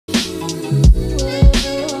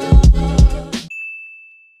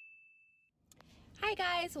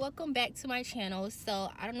guys, welcome back to my channel.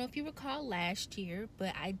 So I don't know if you recall last year,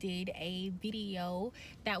 but I did a video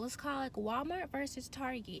that was called like Walmart versus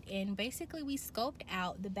Target, and basically we scoped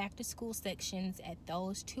out the back to school sections at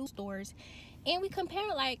those two stores and we compared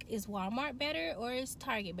like, is Walmart better or is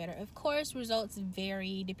Target better? Of course, results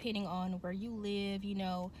vary depending on where you live, you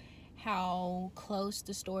know, how close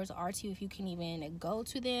the stores are to you, if you can even go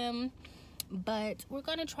to them. But we're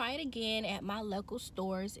gonna try it again at my local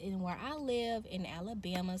stores in where I live in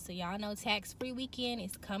Alabama. So y'all know tax-free weekend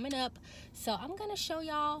is coming up, so I'm gonna show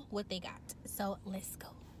y'all what they got. So let's go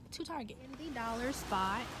to Target. In the dollar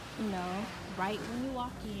spot, you know, right when you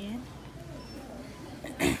walk in.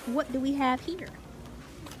 What do we have here?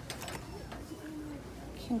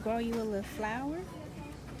 Can grow you a little flower.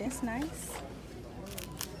 That's nice.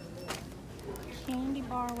 Candy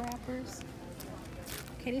bar wrappers.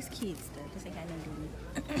 Okay, this kid stuff. This ain't got nothing to do with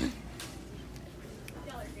me.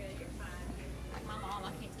 Y'all are good. You're fine. My mom,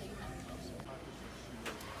 I can't tell you how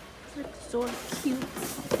to It's sort of cute.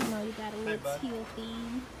 You know, you got a little teal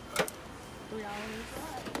theme. $3.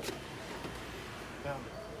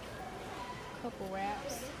 Couple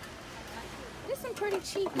wraps. There's some pretty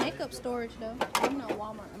cheap makeup storage though. You know,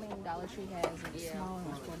 Walmart, Dollar Tree has a small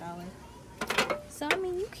ones for $4. So I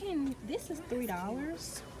mean, you can. This is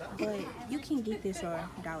 $3, but you can get this or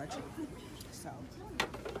Dollar Tree. So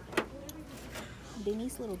then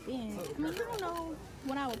these little bins. I mean, you don't know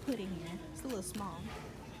what I would put in here. It's a little small.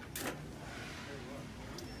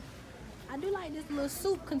 I do like this little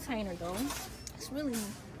soup container though. It's really.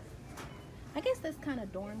 I guess that's kind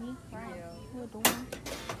of dormy, right? Yeah. A little dormy.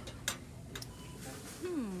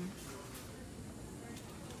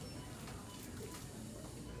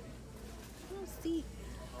 Let's see.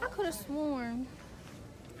 I could have sworn.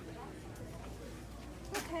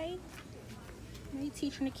 Okay. Are you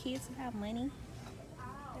teaching the kids about money?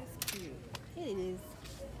 That's cute. It is.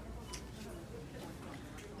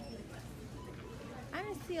 I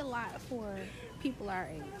didn't see a lot for people our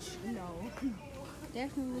age. No.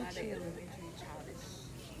 Definitely children.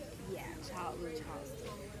 Yeah, child stuff.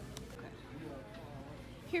 Okay.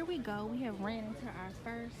 Here we go. We have ran into our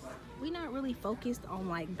first. We're not really focused on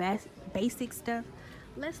like basic stuff.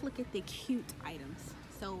 Let's look at the cute items.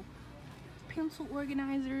 So, pencil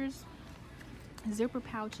organizers, zipper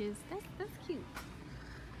pouches. That's cute.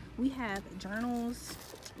 We have journals.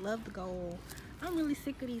 Love the gold. I'm really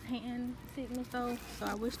sick of these hand signals though, so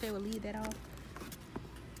I wish they would leave that off.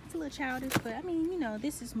 It's a little childish, but I mean, you know,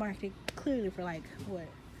 this is marketed clearly for like what,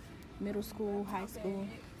 middle school, high school.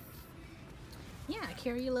 Yeah,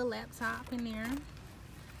 carry your little laptop in there.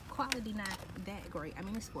 Quality not that great. I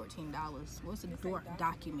mean, it's $14. What's a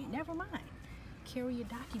document? Never mind. Carry your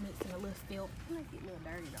documents in a little felt. It might get a little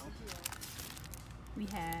dirty though. We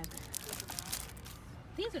have,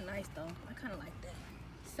 these are nice though. I kind of like that.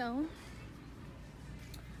 So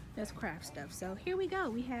that's craft stuff. So here we go.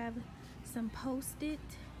 We have some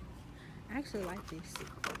Post-it. I actually like this,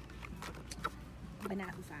 but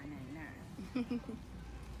not for $5.99.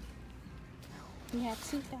 We have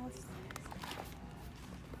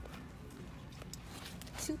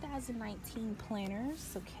 2019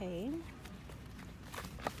 planners. Okay,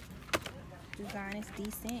 design is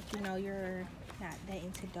decent. You know, you're not that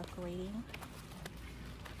into decorating.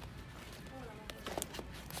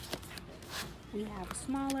 We have a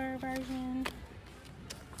smaller version.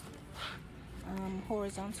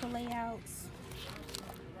 Horizontal layouts.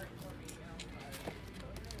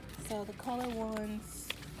 So the color ones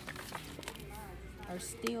are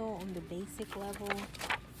still on the basic level.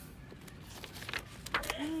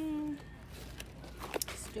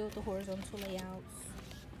 Still the horizontal layouts.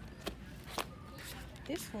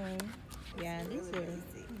 This one, yeah, these are,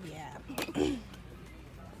 yeah.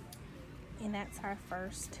 And that's our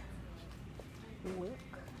first look.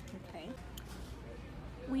 Okay.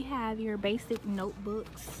 We have your basic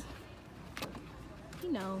notebooks.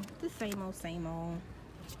 You know, the same old, same old.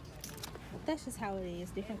 That's just how it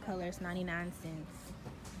is. Different colors, 99 cents.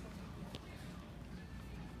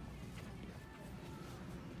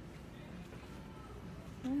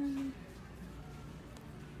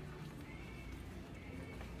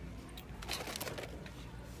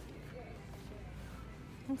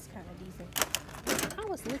 That's kind of decent. I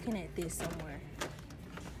was looking at this somewhere.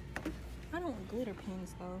 I don't want glitter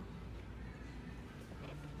pens though.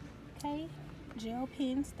 Okay, gel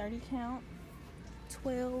pens, 30 count,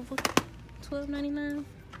 $12.99.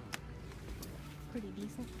 Pretty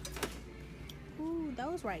decent. Ooh,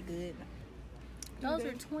 those right good. Those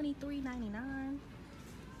are $23.99.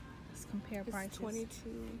 Let's compare prices.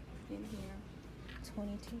 22 in here.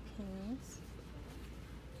 22 pens.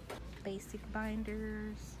 Basic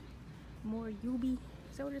binders. More Yubi.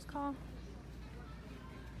 Is that what it's called?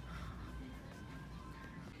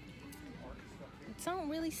 Don't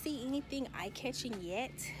really see anything eye-catching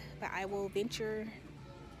yet, but I will venture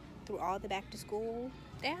through all the back to school.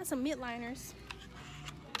 They have some midliners.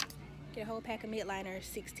 Get a whole pack of midliners,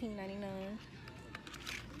 $16.99.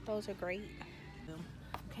 Those are great.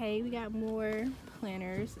 Okay, we got more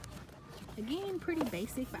planners. Again, pretty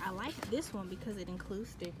basic, but I like this one because it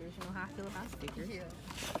includes stickers. You know how I feel about stickers. Yeah.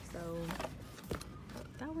 So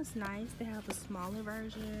that was nice. They have a smaller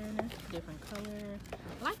version, different color.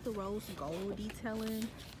 I like the rose gold detailing.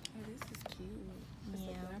 Oh, this is cute.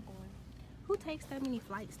 Yeah. Who takes that many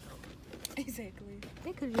flights though? Exactly.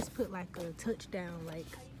 They could just put like a touchdown, like,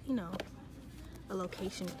 you know, a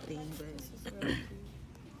location thing, but This is really cute.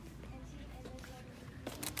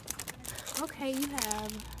 okay, you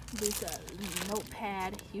have this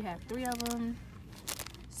notepad. You have 3 of them.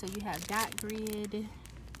 So you have dot grid,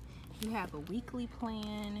 you have a weekly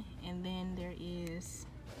plan, and then there is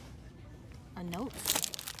a note.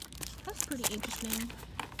 That's pretty interesting.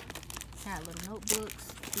 Got little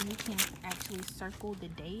notebooks, so you can actually circle the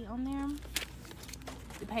day on them.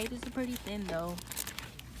 The pages are pretty thin though,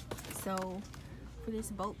 so for this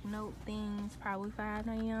bulk note thing, it's probably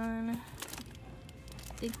 $5.99. I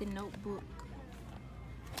think the notebook,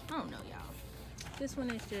 I don't know, y'all. This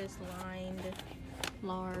one is just lined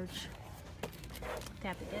large. They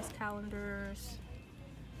have the desk calendars.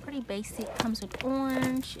 Pretty basic. Comes with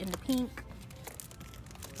orange and the pink.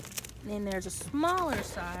 Then there's a smaller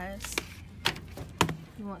size.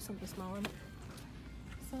 You want something smaller.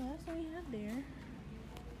 So that's what we have there.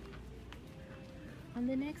 On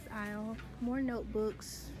the next aisle, more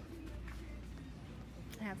notebooks.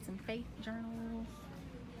 I have some faith journals.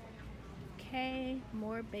 Okay,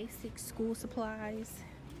 more basic school supplies.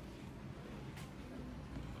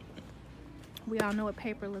 We all know what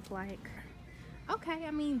paper look like. Okay,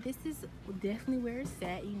 I mean, this is definitely where it's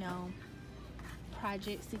at, you know.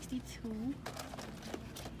 Project 62.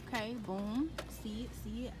 Okay, boom. See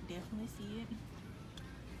it, definitely see it.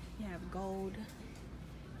 You have gold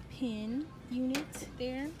pen unit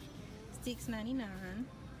there, $6.99.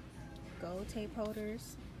 Gold tape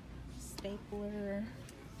holders, stapler.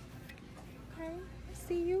 Okay, I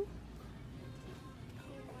see you.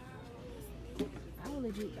 I will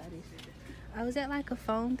legit buy this. Oh, is that like a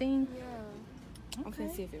phone thing? Yeah. Okay. I'm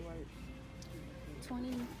gonna see if it works.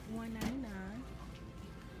 $21.99.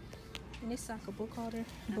 And it's like a book holder,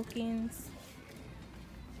 bookends.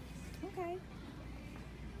 Okay.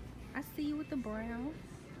 I see you with the brown.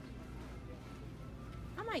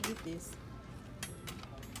 I might get this.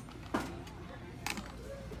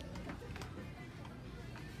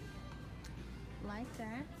 Like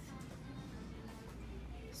that.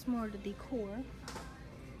 It's more of the decor.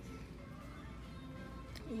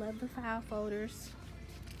 Love the file folders.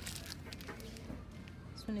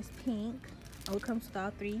 This one is pink. Oh, it comes with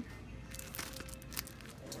all 3.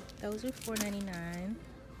 Those are $4.99.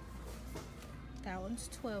 That one's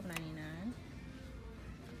 $12.99.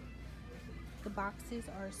 The boxes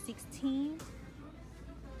are $16.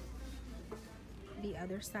 The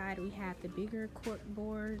other side we have the bigger cork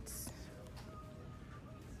boards.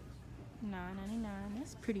 $9.99.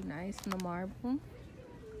 That's pretty nice in the marble.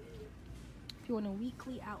 If you want a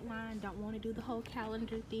weekly outline, don't want to do the whole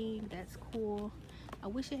calendar thing, that's cool. I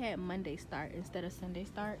wish it had Monday start instead of Sunday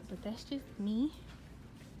start, but that's just me.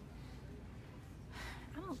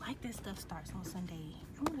 I don't like that stuff starts on Sunday.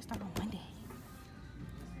 I want to start on Monday.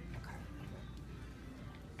 Okay.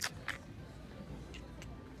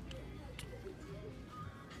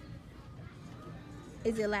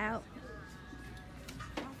 Is it loud?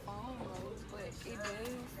 My phone rose, but it does.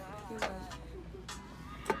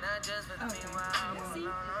 Okay. See?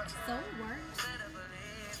 So it works.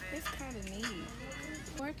 It's kind of neat.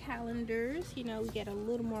 For calendars, you know, we get a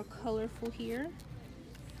little more colorful here.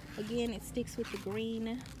 Again, it sticks with the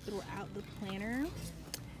green throughout the planner.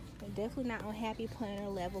 But definitely not on happy planner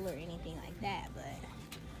level or anything like that, but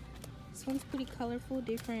this one's pretty colorful,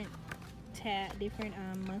 different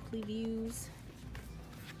monthly views.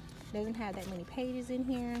 Doesn't have that many pages in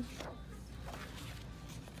here.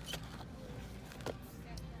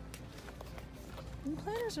 And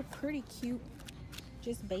planners are pretty cute,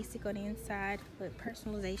 just basic on the inside, but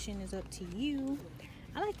personalization is up to you.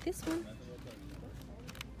 I like this one.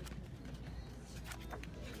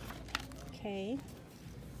 Okay,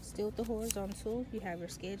 still with the horizontal, you have your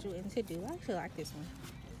schedule and to do. I actually like this one.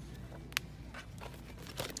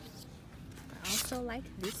 I also like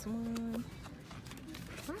this one.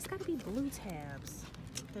 Why it's gotta be blue tabs?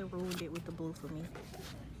 They ruined it with the blue for me.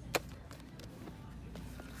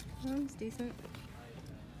 It's decent.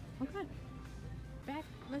 Okay. back,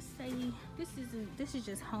 let's say this is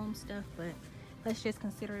just home stuff, but let's just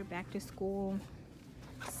consider it back to school.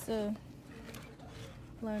 So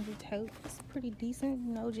laundry tote, it's pretty decent,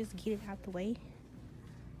 you know, just get it out the way.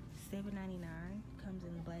 $7.99, comes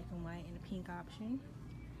in the black and white and the pink option.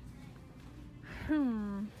 I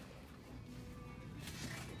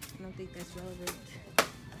don't think that's relevant.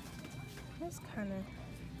 That's kind of,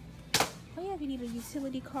 oh yeah, if you need a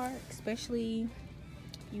utility cart, especially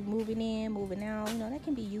you moving in, moving out, you know, that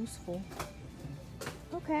can be useful.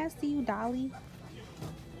 Okay, I see you, Dolly.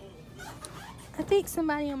 I think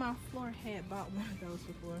somebody on my floor had bought one of those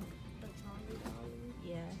before.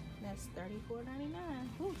 Yeah, that's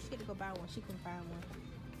 $34.99. Ooh, she had to go buy one. She couldn't find one.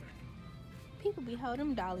 People be holding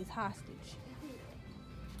them dollies hostage.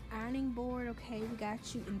 Ironing board, okay, we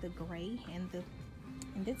got you in the gray and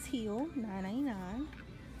the teal, $9.99.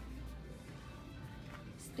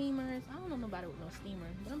 Steamers, I don't know nobody with no steamer,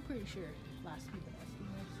 but I'm pretty sure lots of people have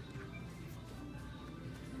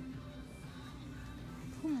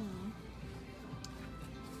steamers.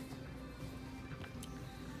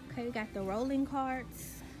 Okay, we got the rolling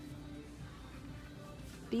carts.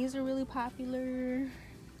 These are really popular.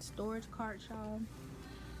 Storage carts, y'all.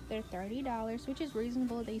 They're $30, which is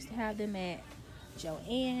reasonable. They used to have them at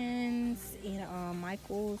Joann's and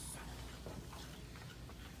Michael's.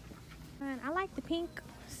 And I like the pink,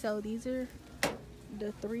 so these are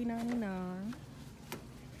the $3.99.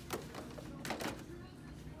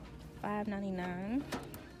 $5.99.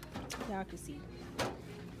 Y'all can see.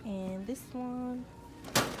 And this one,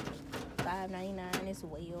 $5.99 as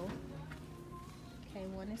well. Okay,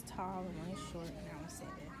 one is tall and one is short, and I was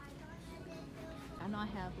saying that. I know I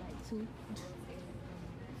have like two.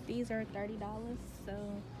 These are $30,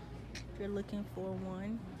 so if you're looking for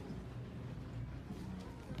one.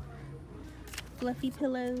 Fluffy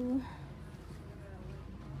pillow.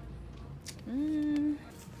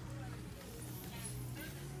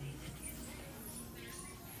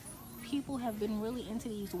 People have been really into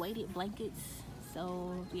these weighted blankets.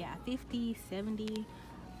 So yeah, 50, 70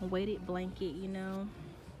 weighted blanket, you know.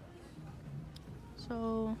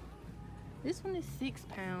 So this one is £6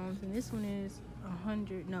 and this one is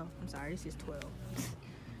 100. No, I'm sorry, this is 12.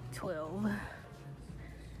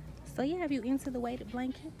 So yeah, if you into the weighted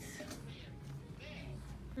blankets,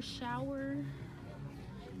 for shower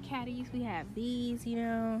caddies, we have these, you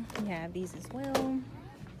know. We have these as well.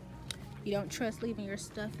 You don't trust leaving your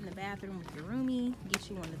stuff in the bathroom with your roomie, get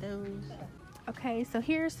you one of those. Okay, so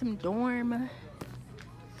here's some dorm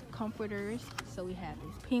comforters. So we have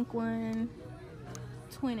this pink one,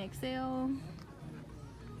 twin XL.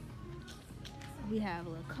 We have a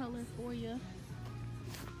little color for you.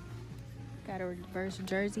 Got a reverse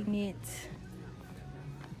jersey knit.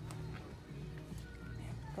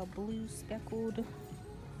 A blue speckled.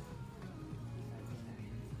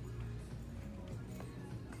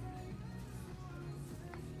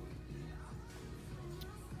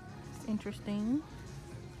 It's interesting.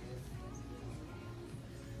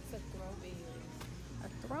 It's a throw bed. A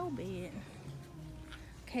throw bed.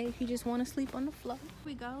 Okay, if you just want to sleep on the floor. Here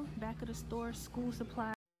we go, back of the store, school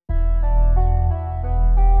supplies.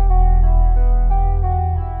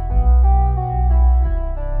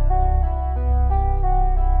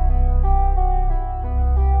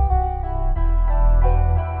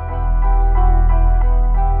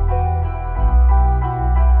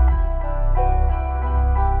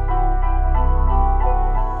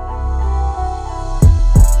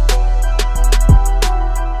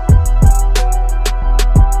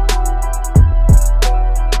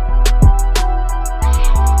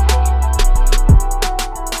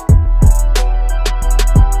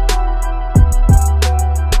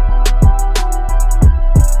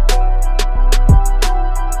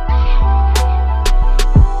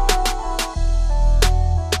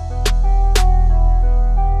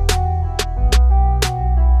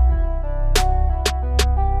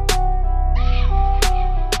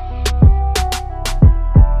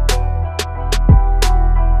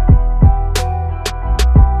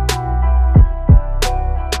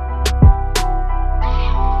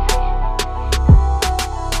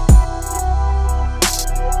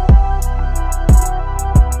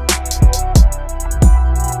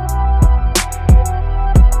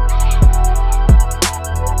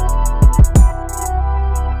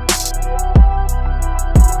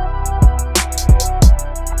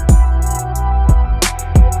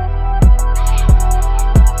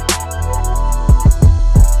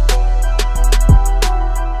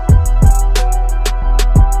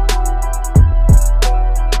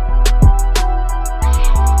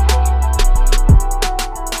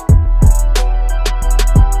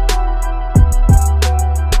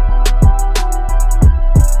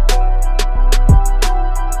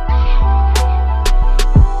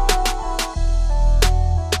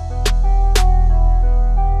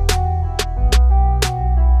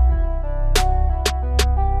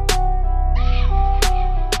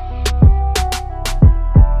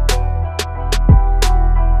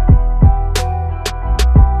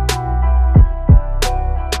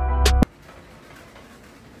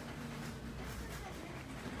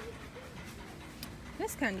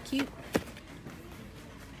 That's kind of cute.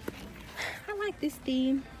 I like this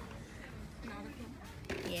theme.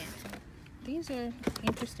 Yeah, so these are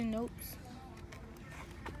interesting notes.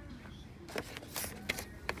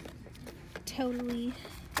 Totally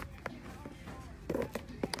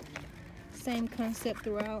same concept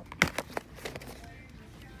throughout.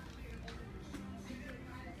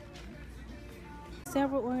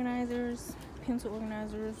 Several organizers, pencil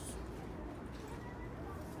organizers.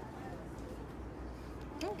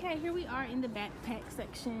 Okay, here we are in the backpack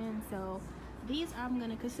section. So these I'm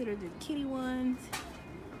gonna consider the kitty ones.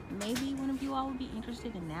 Maybe one of you all would be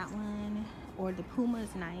interested in that one, or the Puma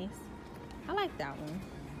is nice. I like that one.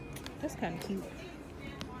 That's kind of cute.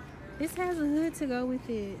 This has a hood to go with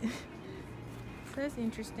it. So that's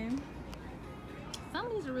interesting. Some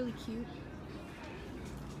of these are really cute.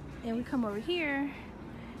 And we come over here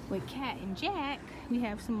with Cat and Jack. We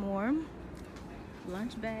have some more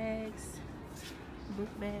lunch bags,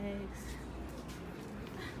 book bags,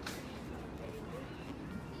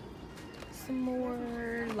 some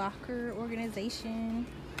more locker organization.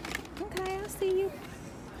 Okay, I see you.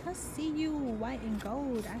 I see you, white and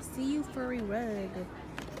gold. I see you, furry rug.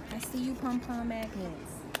 I see you, pom-pom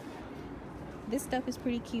magnets. This stuff is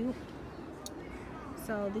pretty cute.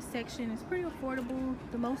 So this section is pretty affordable.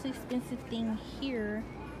 The most expensive thing here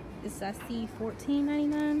is, I see,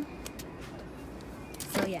 $14.99.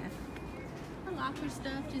 So yeah, the locker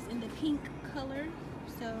stuff just in the pink color.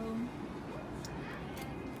 So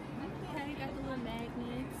okay, got the little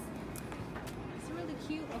magnets. It's really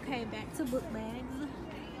cute. Okay, back to book bags.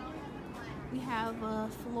 We have a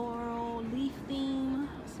floral leaf theme,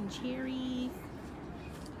 some cherries.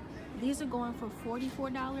 These are going for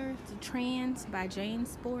 $44. The Trans by Jane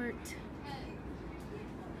Sport.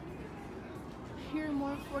 Here are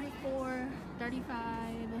more, $44, $35,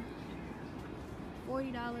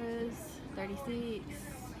 $40, $36.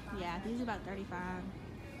 Yeah, these are about $35.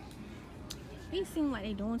 These seem like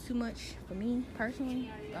they're doing too much for me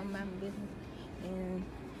personally. I'm minding my business. And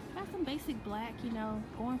got some basic black, you know,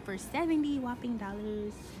 going for 70 whopping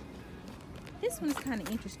dollars. This one's kind of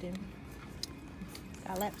interesting.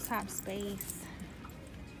 Got laptop space.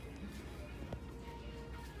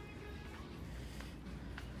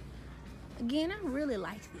 Again, I really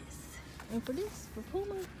like this. And for this, for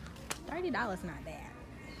Puma, $30 not bad.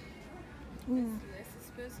 It's less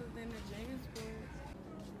expensive than the James Sport.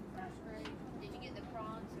 That's great. Did you get the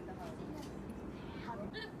prawns or the whole?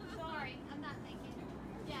 Sorry, I'm not thinking.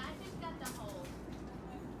 Yeah, I just got the whole.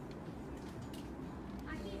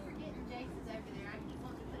 I keep forgetting Jason's over there. I keep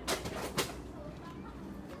wanting to put him in.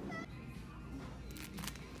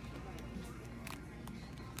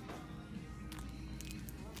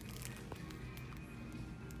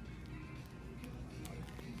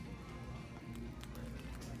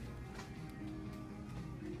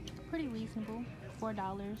 Pretty reasonable,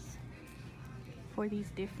 $4 for these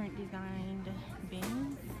different designed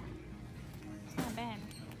bins. It's not bad.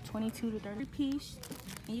 22 to 30 piece,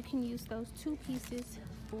 and you can use those 2 pieces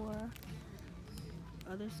for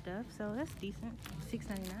other stuff, so that's decent.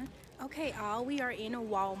 $6.99. Okay, all, we are in a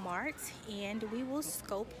Walmart, and we will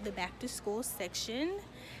scope the back to school section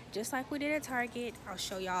just like we did at Target. I'll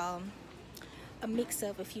show y'all a mix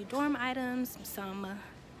of a few dorm items, some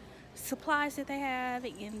supplies that they have,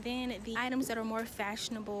 and then the items that are more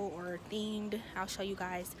fashionable or themed, I'll show you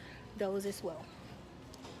guys those as well.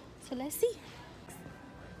 So let's see.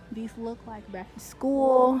 These look like back to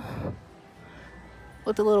school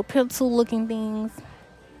with the little pencil looking things.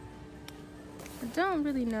 I don't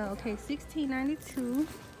really know. Okay, $16.92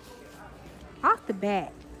 off the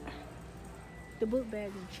bat. The book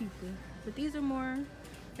bags are cheaper, but these are more,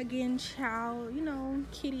 again, child, you know,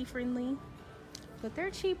 kitty friendly. But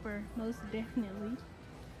they're cheaper, most definitely.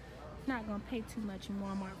 Not gonna pay too much in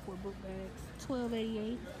Walmart for book bags.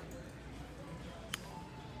 $12.88.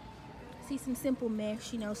 See some simple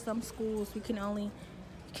mesh. You know, some schools we can only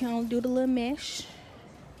do the little mesh.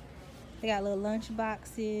 They got little lunch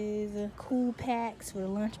boxes, cool packs for the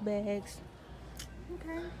lunch bags.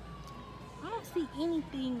 Okay. I don't see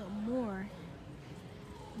anything more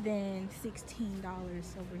than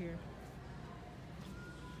 $16 over here.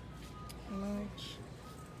 Lunch.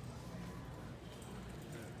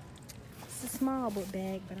 It's a small book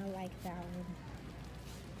bag, but I like that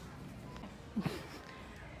one.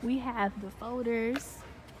 We have the folders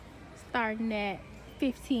starting at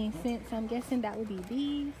 15 cents. I'm guessing that would be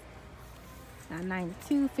these. Not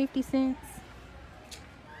 92, 50 cents.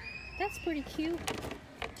 That's pretty cute.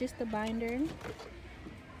 Just a binder.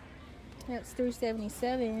 That's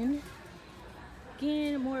 $3.77.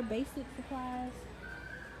 Again, more basic supplies.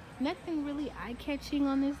 Nothing really eye-catching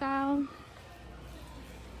on this aisle.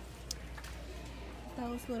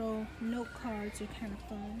 Those little note cards are kind of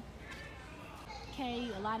fun. Okay,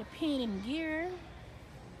 a lot of pen and gear.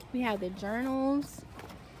 We have the journals,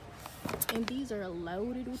 and these are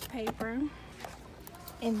loaded with paper.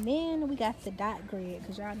 And then we got the dot grid,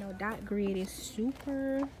 because y'all know dot grid is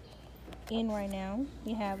super in right now.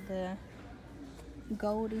 We have the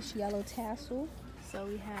goldish yellow tassel. So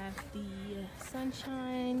we have the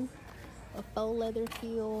sunshine, a faux leather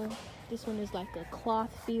feel. This one is like a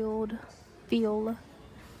cloth feel.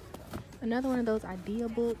 Another one of those idea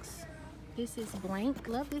books. This is blank.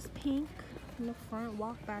 Love this pink in the front.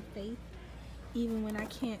 Walk by faith, even when I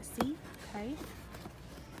can't see. Okay.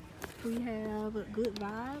 We have good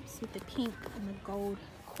vibes with the pink and the gold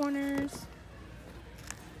corners.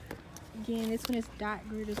 Again, this one is dot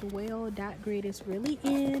grid as well. Dot grid is really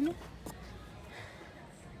in.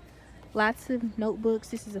 Lots of notebooks.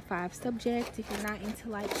 This is a 5 subject if you're not into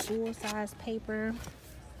like full size paper.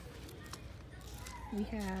 We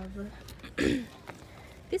have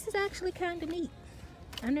this is actually kind of neat.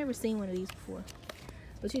 I've never seen one of these before,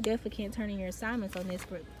 but you definitely can't turn in your assignments on this.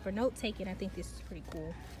 For note taking, I think this is pretty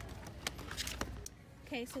cool.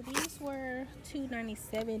 Okay, so these were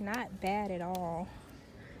 $2.97, not bad at all.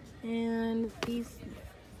 And these,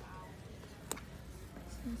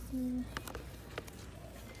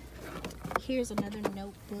 here's another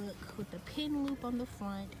notebook with a pen loop on the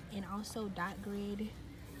front and also dot grid.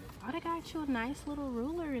 Oh, they got you a nice little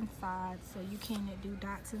ruler inside so you can do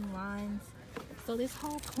dots and lines. So this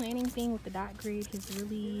whole planning thing with the dot grid has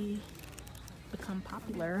really become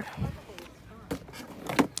popular.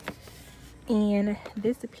 And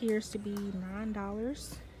this appears to be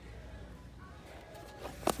 $9.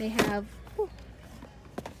 They have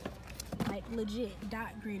like legit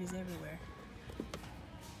dot grid is everywhere.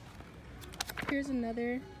 Here's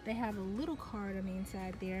another. They have a little card on the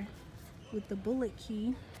inside there with the bullet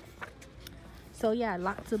key. So yeah,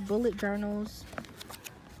 lots of bullet journals.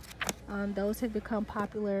 Those have become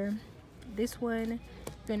popular. This one,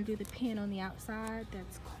 gonna do the pen on the outside.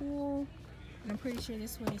 That's cool. And I'm pretty sure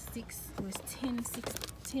this one is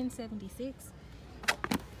 $10.76.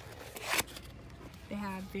 They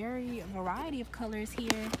have a variety of colors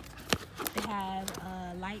here. They have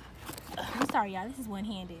light. I'm sorry, y'all. This is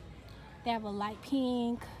one-handed. They have a light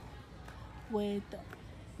pink with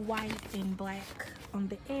white and black on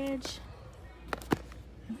the edge.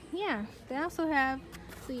 Yeah, they also have.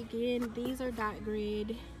 So again, these are dot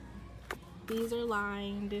grid. These are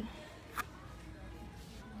lined.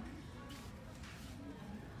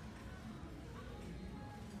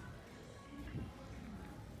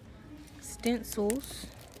 Stencils.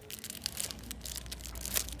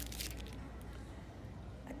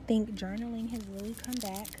 I think journaling has really come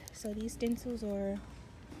back. So these stencils are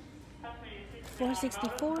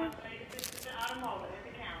 $4.64.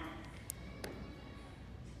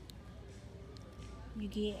 You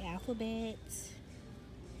get alphabets.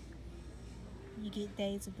 You get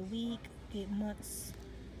days of the week. Get months.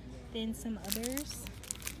 Then some others.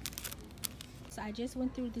 So I just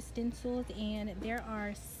went through the stencils and there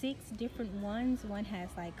are 6 different ones. One has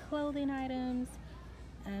like clothing items,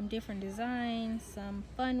 different designs, some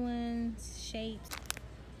fun ones, shapes,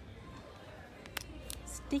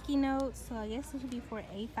 sticky notes. So I guess this would be for an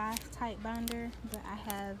A5 type binder, but I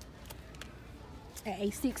have an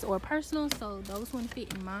A6 or personal, so those wouldn't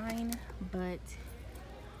fit in mine, but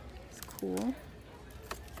it's cool.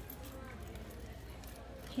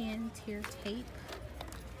 Hand tear tape.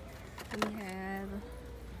 We have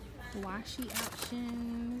washi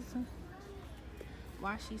options,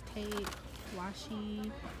 washi tape,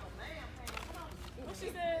 washi. What she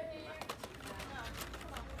said?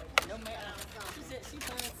 No, ma'am. She said she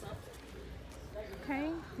found something. Okay,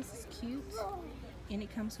 this is cute. And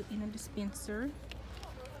it comes in a dispenser.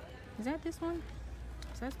 Is that this one?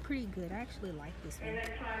 So that's pretty good. I actually like this one.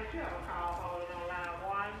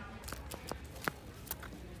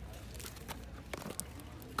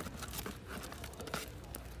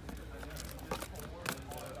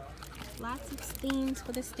 Lots of themes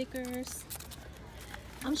for the stickers.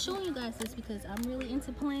 I'm showing you guys this because I'm really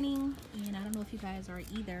into planning, and I don't know if you guys are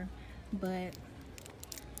either, but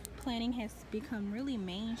planning has become really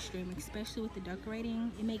mainstream, especially with the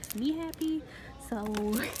decorating. It makes me happy. So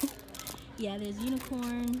yeah, there's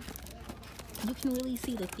unicorn. You can really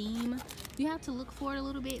see the theme. You have to look for it a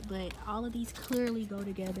little bit, but all of these clearly go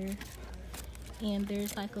together. And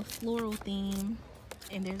there's like a floral theme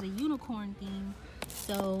and there's a unicorn theme.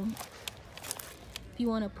 So if you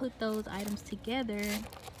want to put those items together,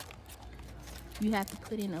 you have to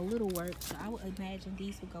put in a little work. So I would imagine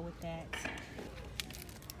these would go with that.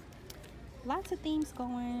 Lots of themes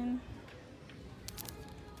going.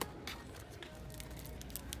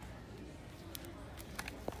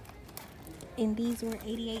 And these were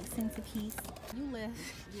 88 cents a piece. You left.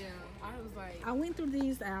 Yeah, I was like, I went through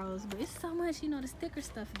these aisles, but it's so much, you know, the sticker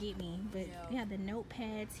stuff get me. But we have the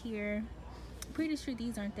notepads here. Pretty sure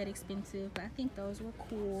these aren't that expensive, but I think those were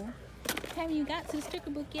cool. Haven't even got to the sticker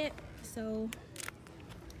book yet, so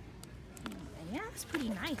yeah, it's pretty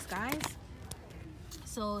nice, guys.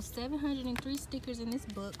 So 703 stickers in this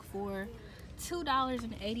book for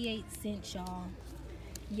 $2.88, y'all.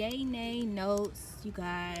 Yay nay notes. You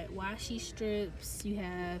got washi strips. You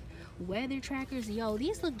have weather trackers. Yo,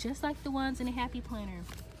 these look just like the ones in a Happy Planner.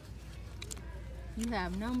 You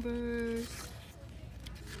have numbers.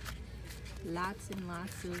 Lots and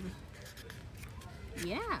lots of,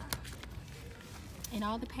 yeah. And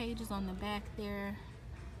all the pages on the back there.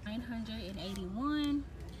 981.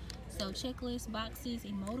 So checklist, boxes,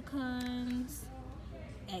 emoticons,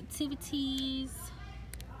 activities,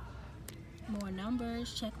 more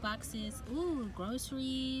numbers, check boxes, ooh,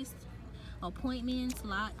 groceries, appointments,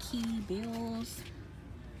 lock, key, bills,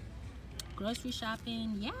 grocery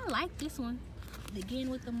shopping. Yeah, I like this one. Again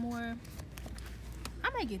with the more, I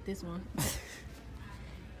might get this one.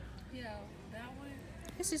 yeah, that one.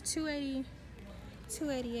 This is $2.80,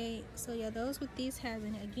 $2.88. So yeah, those with these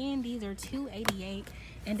having, again, these are $2.88.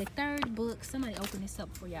 And the third book, somebody opened this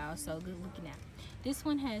up for y'all, so good looking at. This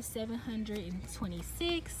one has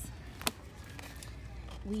 726.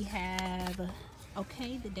 We have,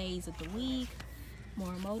 okay, the days of the week,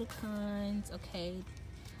 more emoticons, okay.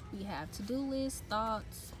 We have to-do lists,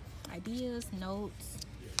 thoughts, ideas, notes,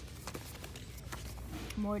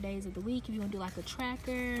 more days of the week if you want to do like a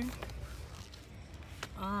tracker,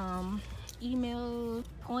 email,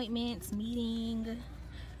 appointments, meeting.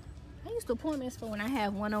 I used to appointments for when I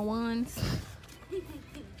have one-on-ones.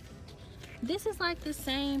 This is like the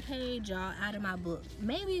same page, y'all, out of my book.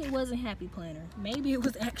 Maybe it wasn't Happy Planner. Maybe it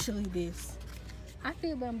was actually this. I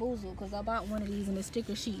feel bamboozled because I bought one of these in a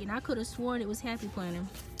sticker sheet and I could have sworn it was Happy Planner.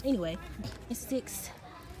 Anyway, it's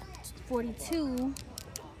 $6.42.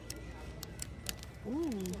 Ooh,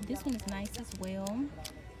 this one is nice as well.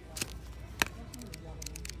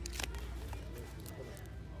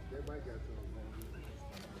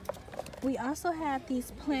 We also have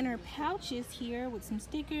these planner pouches here with some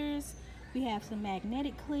stickers. We have some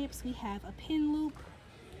magnetic clips. We have a pin loop.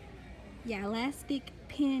 Yeah, elastic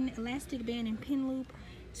band and pin loop.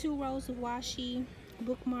 2 rows of washi,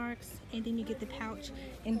 bookmarks, and then you get the pouch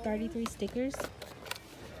and 33 stickers.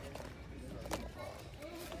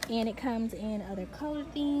 And it comes in other color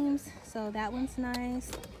themes, so that one's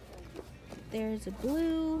nice. There's a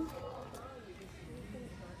blue,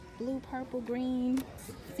 purple, green.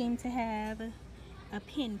 Seem to have a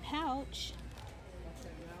pin pouch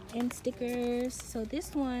and stickers. So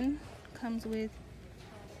this one comes with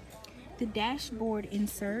the dashboard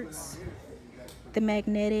inserts, the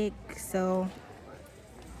magnetic, so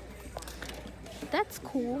that's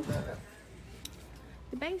cool.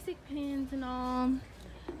 The basic pins and all.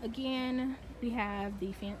 Again, we have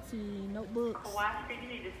the fancy notebooks.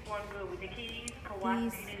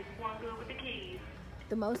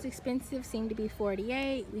 The most expensive seem to be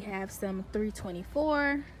 $48. We have some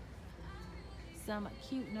 $324. Some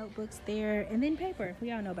cute notebooks there, and then paper.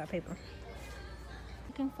 We all know about paper.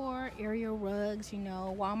 Looking for area rugs, you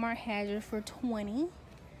know, Wal-Mart has it for $20.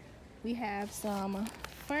 We have some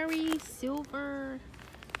furry silver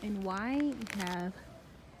and white. We have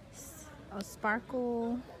a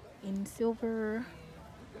sparkle in silver.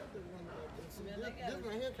 This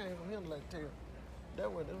right here came from him like tail. That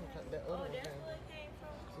other one came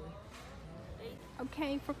from.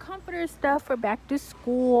 Okay, for comforter stuff for back to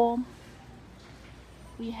school,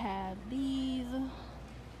 we have these.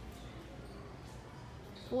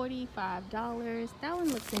 $45. That one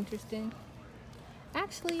looks interesting.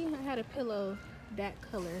 Actually, I had a pillow that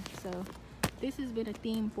color, so this has been a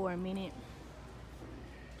theme for a minute.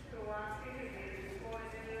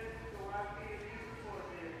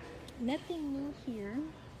 Nothing new here,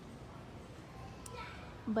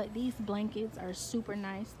 but these blankets are super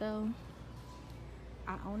nice though.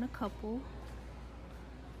 I own a couple.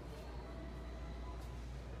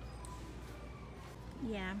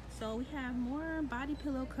 Yeah, so we have more body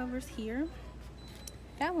pillow covers here.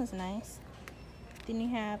 That one's nice. Then you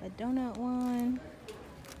have a donut one.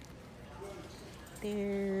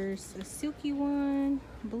 There's a silky one,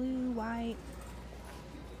 blue, white.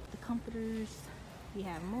 The comforters, we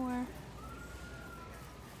have more.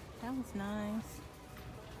 That one's nice.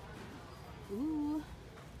 Ooh.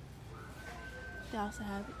 They also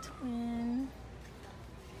have a twin.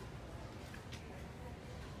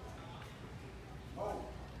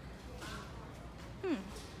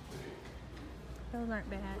 Those aren't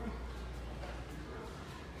bad.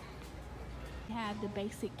 Have the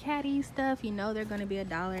basic caddy stuff. You know they're going to be $1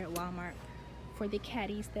 at Walmart for the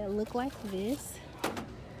caddies that look like this.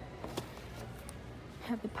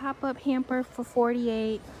 Have the pop-up hamper for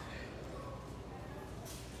 $48.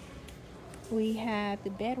 We have the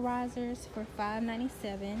bed risers for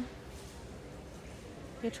 $5.97.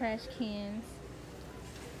 The trash cans.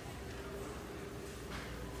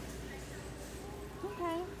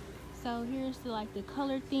 Okay, so here's the like the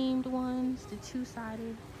color themed ones, the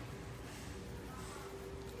two-sided.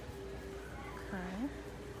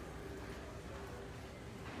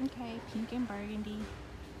 Okay, pink and burgundy.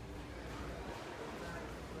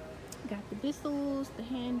 Got the whistles, the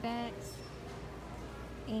handbags,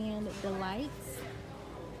 and the lights.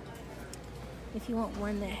 If you want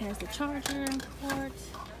one that has the charger port,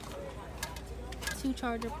 2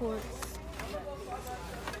 charger ports.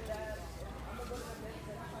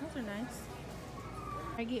 Those are nice.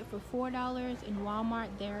 I get for $4 in Walmart.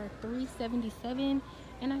 They're $3.77,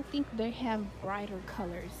 and I think they have brighter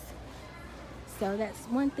colors. So that's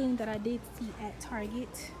one thing that I did see at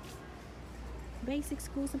Target. Basic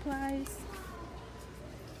school supplies.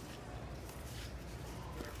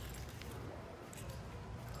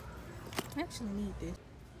 I actually need this.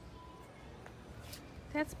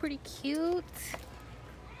 That's pretty cute.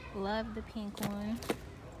 Love the pink one.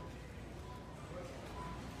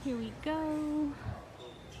 Here we go.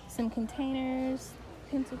 Some containers,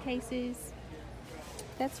 pencil cases.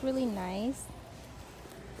 That's really nice.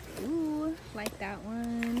 Ooh, like that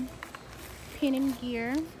one. Pin and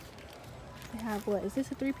gear. They have what? Is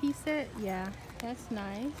this a 3-piece set? Yeah, that's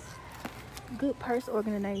nice. Good purse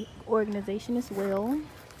organization as well.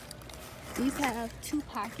 These have 2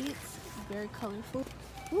 pockets. Very colorful.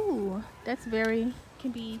 Ooh, that's very,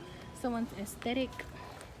 can be someone's aesthetic.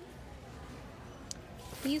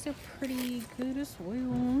 These are pretty good as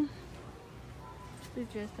well. They're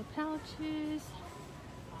just the pouches.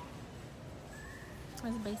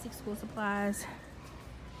 There's basic school supplies.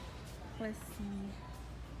 Let's see.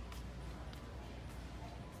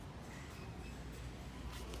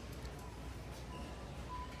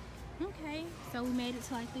 Okay, so we made it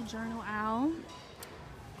to like the journal aisle.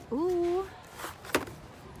 Ooh.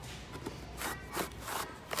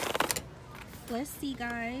 Let's see,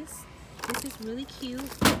 guys. This is really cute.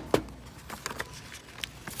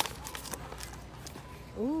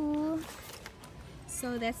 Ooh.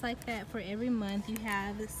 So that's like that for every month. You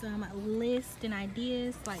have some lists and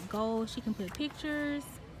ideas like goals. You can put pictures.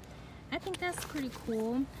 I think that's pretty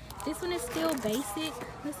cool. This one is still basic.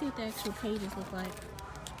 Let's see what the actual pages look like.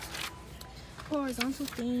 Horizontal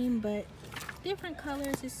theme, but different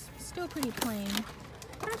colors. It's still pretty plain.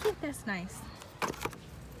 I think that's nice.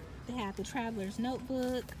 They have the traveler's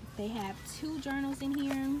notebook. They have 2 journals in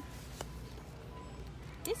here.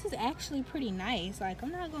 This is actually pretty nice. Like,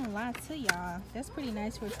 I'm not gonna lie to y'all. That's pretty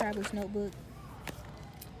nice for a traveler's notebook.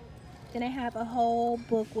 Then I have a whole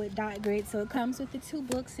book with dot grid. So it comes with the 2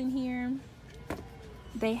 books in here.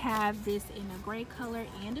 They have this in a gray color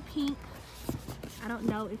and a pink. I don't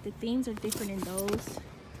know if the themes are different in those.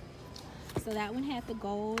 So that one had the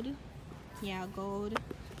gold. Yeah, gold.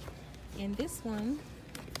 And this one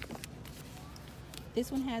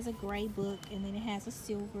has a gray book, and then it has a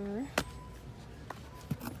silver.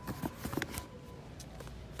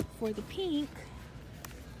 For the pink,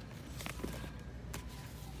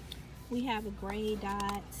 we have a gray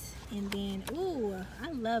dot, and then, ooh,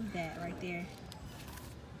 I love that right there.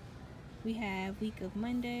 We have week of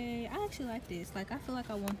Monday. I actually like this. Like, I feel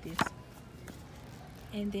like I want this.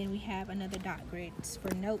 And then we have another dot grid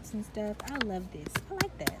for notes and stuff. I love this. I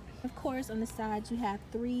like that. Of course, on the sides, you have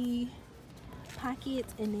 3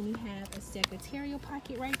 pockets, and then you have a secretarial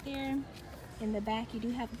pocket right there. In the back, you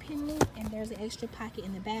do have a pin loop, and there's an extra pocket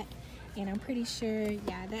in the back. And I'm pretty sure,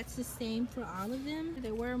 yeah, that's the same for all of them.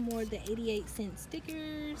 There were more the 88-cent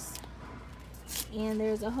stickers, and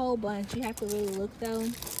there's a whole bunch. You have to really look though.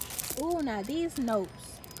 Ooh, now these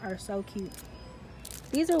notes are so cute.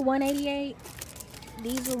 These are $1.88.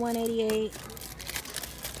 These are $1.88.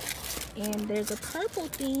 And there's a purple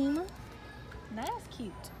theme. That's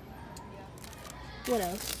cute. What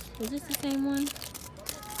else? Was this the same one?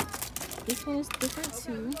 This one is different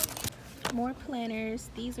too. More planners.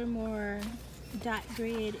 These are more dot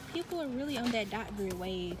grid. People are really on that dot grid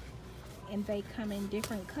wave, and they come in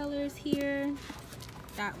different colors here.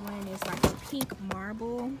 That one is like a pink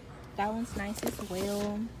marble. That one's nice as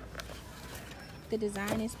well. The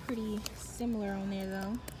design is pretty similar on there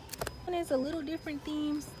though. And there's a little different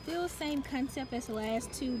themes. Still same concept as the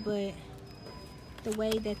last 2, but the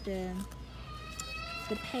way that the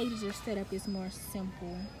pages are set up is more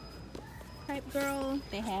simple. Type girl,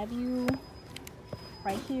 they have you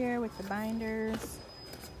right here with the binders.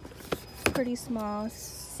 Pretty small,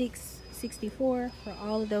 664 for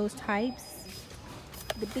all of those types.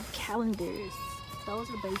 The big calendars, those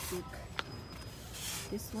are basic.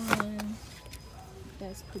 This one,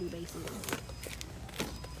 that's pretty basic.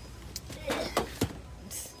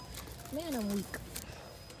 Man, I'm weak.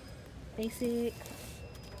 Basic.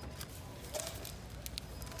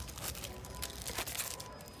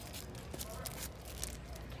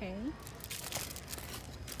 Okay.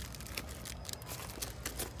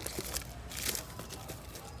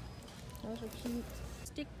 Those are cute.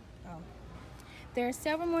 There are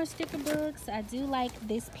several more sticker books. I do like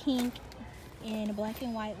this pink and black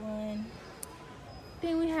and white one.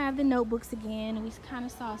 Then we have the notebooks again. We kind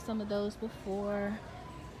of saw some of those before.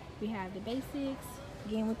 We have the basics,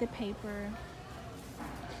 again with the paper.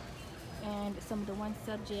 And some of the one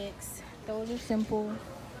subjects. Those are simple.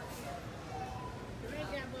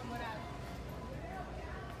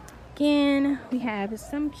 Again, we have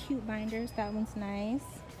some cute binders. That one's nice.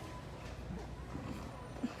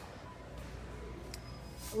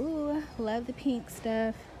 Ooh, love the pink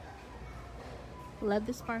stuff. Love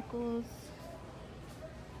the sparkles.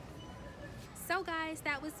 So guys,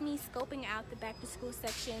 that was me scoping out the back to school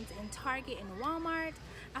sections in Target and Walmart.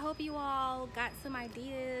 I hope you all got some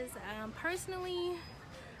ideas. Personally,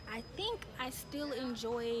 I think I still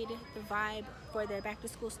enjoyed the vibe for the back to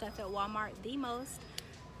school stuff at Walmart the most.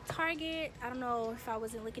 Target, I don't know if I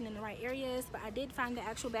wasn't looking in the right areas, but I did find the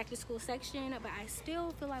actual back to school section, but I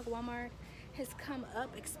still feel like Walmart has come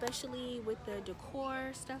up, especially with the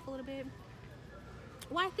decor stuff a little bit.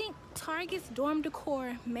 Well, I think Target's dorm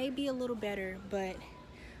decor may be a little better, but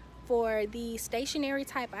for the stationery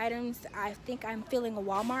type items, I think I'm feeling a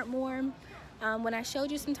Walmart more. When I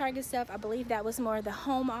showed you some Target stuff, I believe that was more the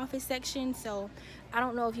home office section, so I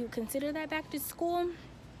don't know if you consider that back to school.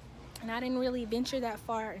 And I didn't really venture that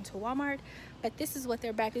far into Walmart, but this is what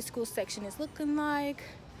their back to school section is looking like.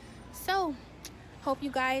 So, hope you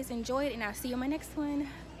guys enjoyed, and I'll see you in my next one.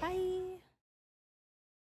 Bye.